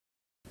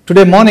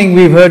Today morning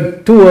we've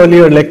heard two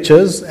earlier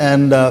lectures,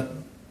 and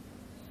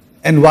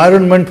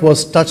environment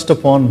was touched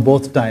upon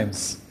both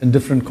times in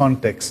different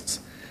contexts.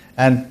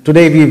 And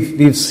today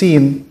we've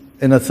seen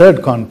in a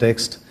third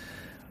context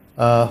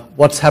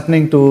what's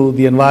happening to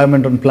the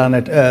environment on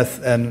planet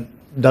Earth, and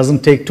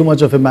doesn't take too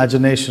much of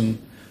imagination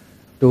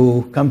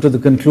to come to the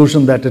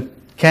conclusion that it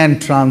can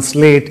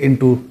translate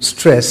into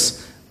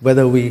stress,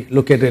 whether we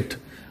look at it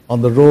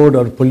on the road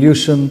or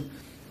pollution.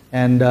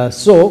 And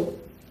so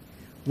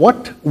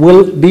what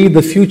will be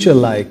the future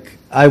like?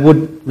 I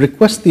would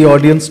request the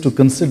audience to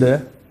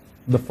consider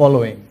the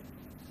following.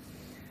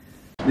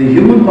 The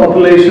human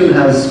population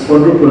has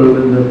quadrupled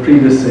in the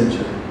previous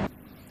century.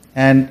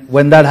 And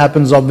when that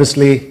happens,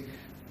 obviously,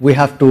 we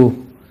have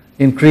to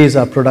increase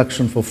our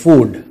production for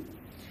food.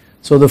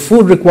 So the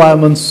food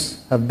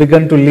requirements have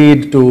begun to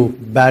lead to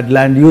bad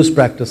land use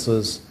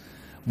practices,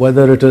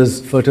 whether it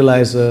is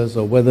fertilizers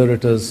or whether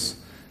it is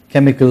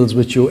chemicals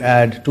which you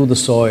add to the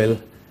soil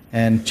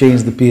and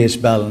change the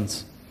pH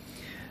balance.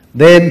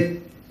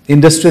 Then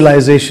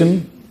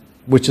industrialization,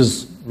 which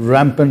is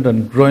rampant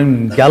and growing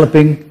and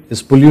galloping,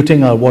 is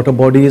polluting our water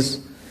bodies.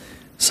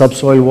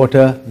 Subsoil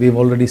water, we've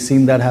already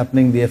seen that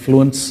happening, the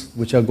effluents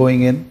which are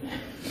going in.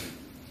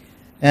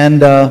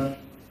 And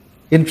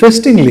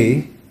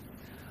interestingly,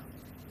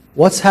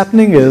 what's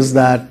happening is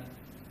that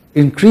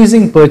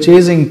increasing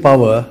purchasing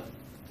power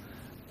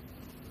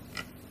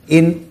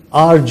in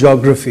our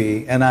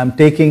geography, and I'm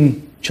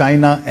taking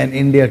China and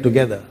India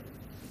together,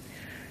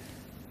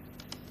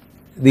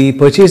 the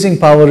purchasing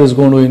power is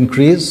going to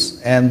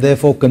increase, and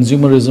therefore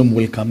consumerism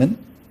will come in.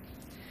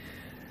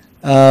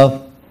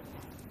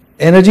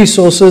 Energy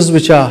sources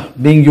which are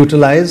being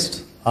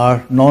utilized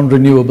are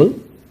non-renewable.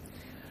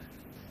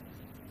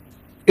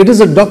 It is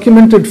a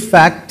documented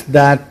fact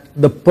that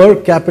the per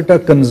capita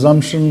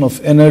consumption of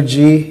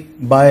energy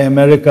by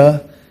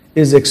America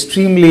is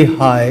extremely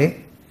high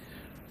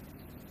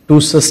to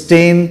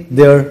sustain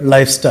their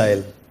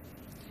lifestyle.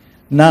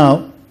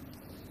 Now,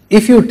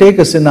 if you take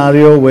a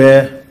scenario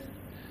where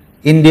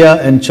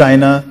India and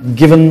China,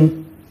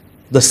 given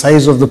the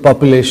size of the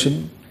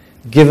population,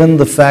 given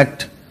the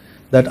fact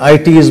that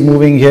IT is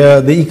moving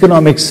here, the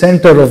economic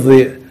center of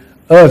the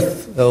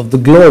earth, of the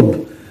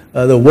globe,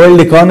 the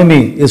world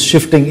economy is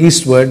shifting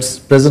eastwards.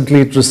 Presently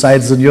it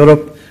resides in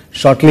Europe.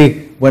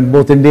 Shortly, when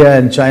both India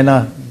and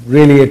China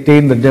really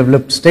attain the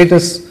developed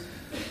status,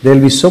 there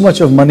will be so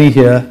much of money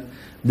here,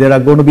 there are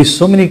going to be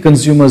so many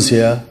consumers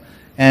here,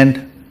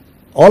 and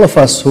all of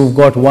us who've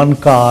got one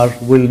car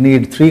will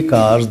need 3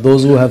 cars.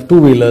 Those who have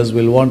 2-wheelers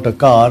will want a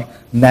car,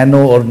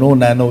 nano or no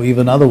nano,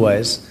 even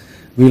otherwise.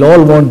 We'll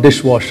all want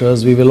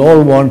dishwashers, we will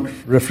all want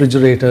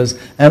refrigerators,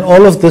 and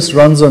all of this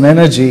runs on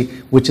energy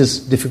which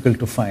is difficult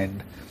to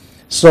find.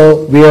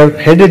 So we are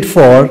headed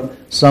for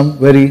some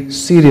very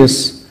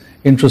serious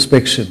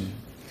introspection.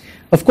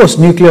 Of course,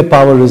 nuclear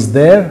power is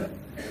there,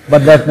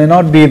 but that may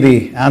not be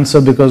the answer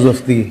because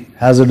of the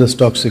hazardous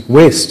toxic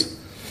waste.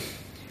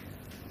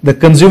 The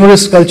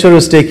consumerist culture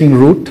is taking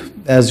root,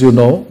 as you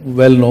know,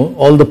 well know.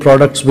 All the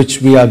products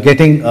which we are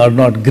getting are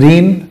not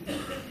green.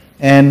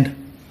 And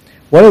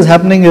what is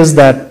happening is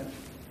that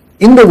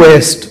in the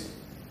West,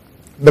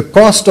 the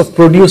cost of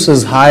produce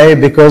is high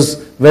because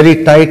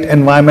very tight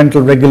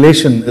environmental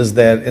regulation is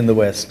there in the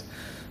West.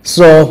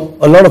 So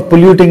a lot of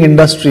polluting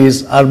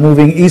industries are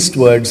moving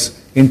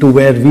eastwards into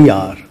where we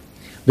are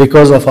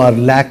because of our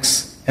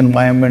lax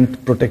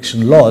environment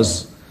protection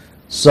laws.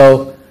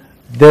 So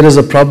there is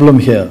a problem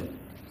here.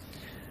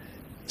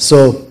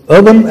 So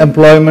urban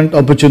employment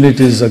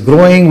opportunities are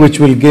growing, which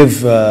will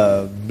give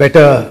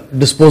better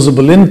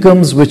disposable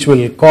incomes, which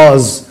will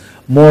cause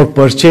more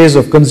purchase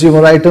of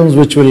consumer items,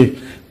 which will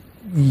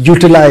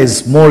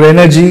utilize more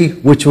energy,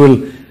 which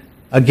will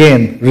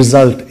again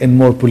result in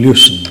more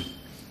pollution.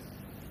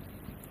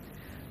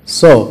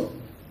 So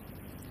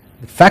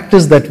the fact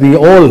is that we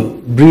all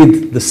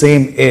breathe the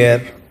same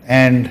air,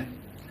 and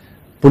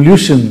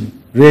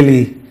pollution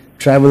really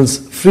travels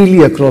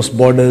freely across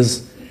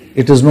borders.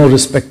 It is no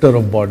respecter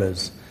of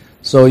borders.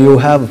 So you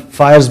have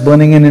fires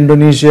burning in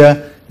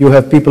Indonesia, you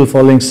have people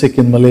falling sick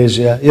in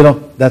Malaysia. You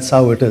know, that's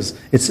how it is.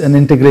 It's an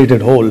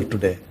integrated whole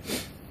today.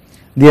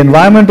 The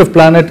environment of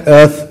planet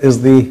Earth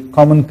is the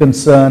common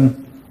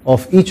concern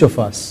of each of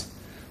us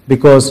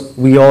because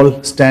we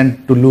all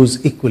stand to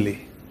lose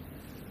equally.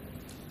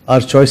 Our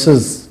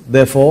choices,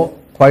 therefore,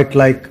 quite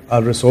like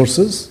our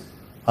resources,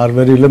 are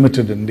very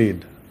limited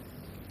indeed.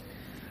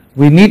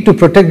 We need to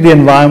protect the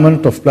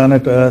environment of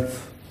planet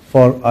Earth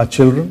for our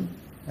children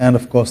and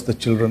of course the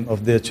children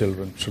of their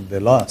children should they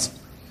last.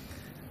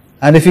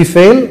 And if we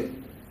fail,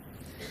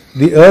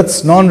 the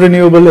Earth's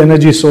non-renewable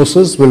energy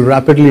sources will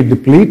rapidly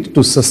deplete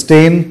to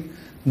sustain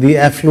the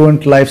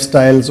affluent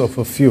lifestyles of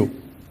a few.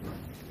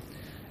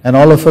 And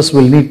all of us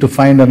will need to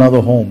find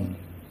another home.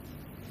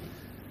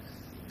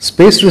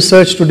 Space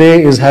research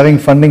today is having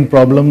funding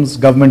problems,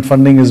 government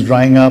funding is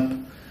drying up,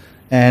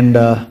 and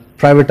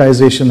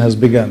privatization has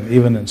begun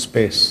even in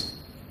space.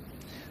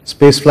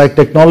 Spaceflight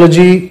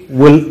technology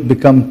will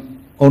become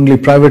only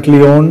privately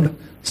owned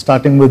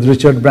starting with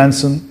Richard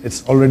Branson.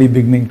 It's already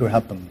beginning to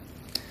happen.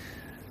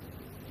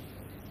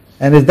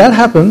 And if that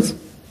happens,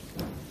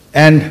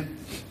 and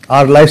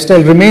our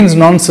lifestyle remains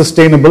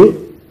non-sustainable,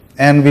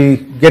 and we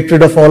get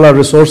rid of all our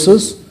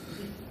resources,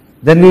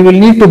 then we will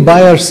need to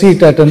buy our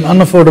seat at an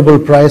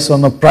unaffordable price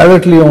on a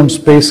privately owned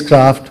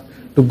spacecraft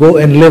to go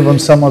and live on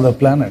some other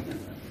planet.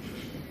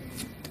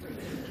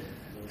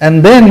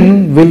 And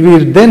then will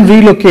we then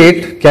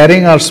relocate,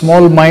 carrying our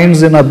small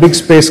minds in our big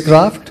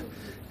spacecraft,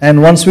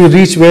 and once we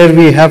reach where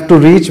we have to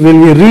reach, will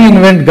we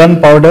reinvent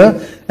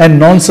gunpowder and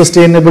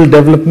non-sustainable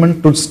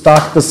development to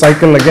start the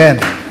cycle again?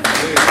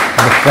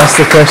 That's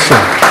the question.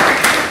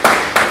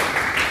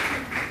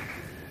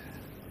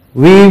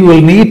 We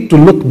will need to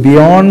look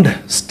beyond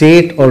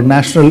state or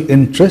national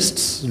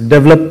interests,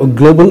 develop a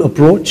global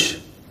approach,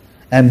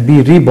 and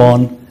be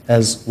reborn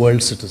as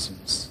world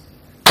citizens.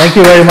 Thank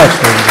you very much,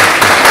 ladies and gentlemen.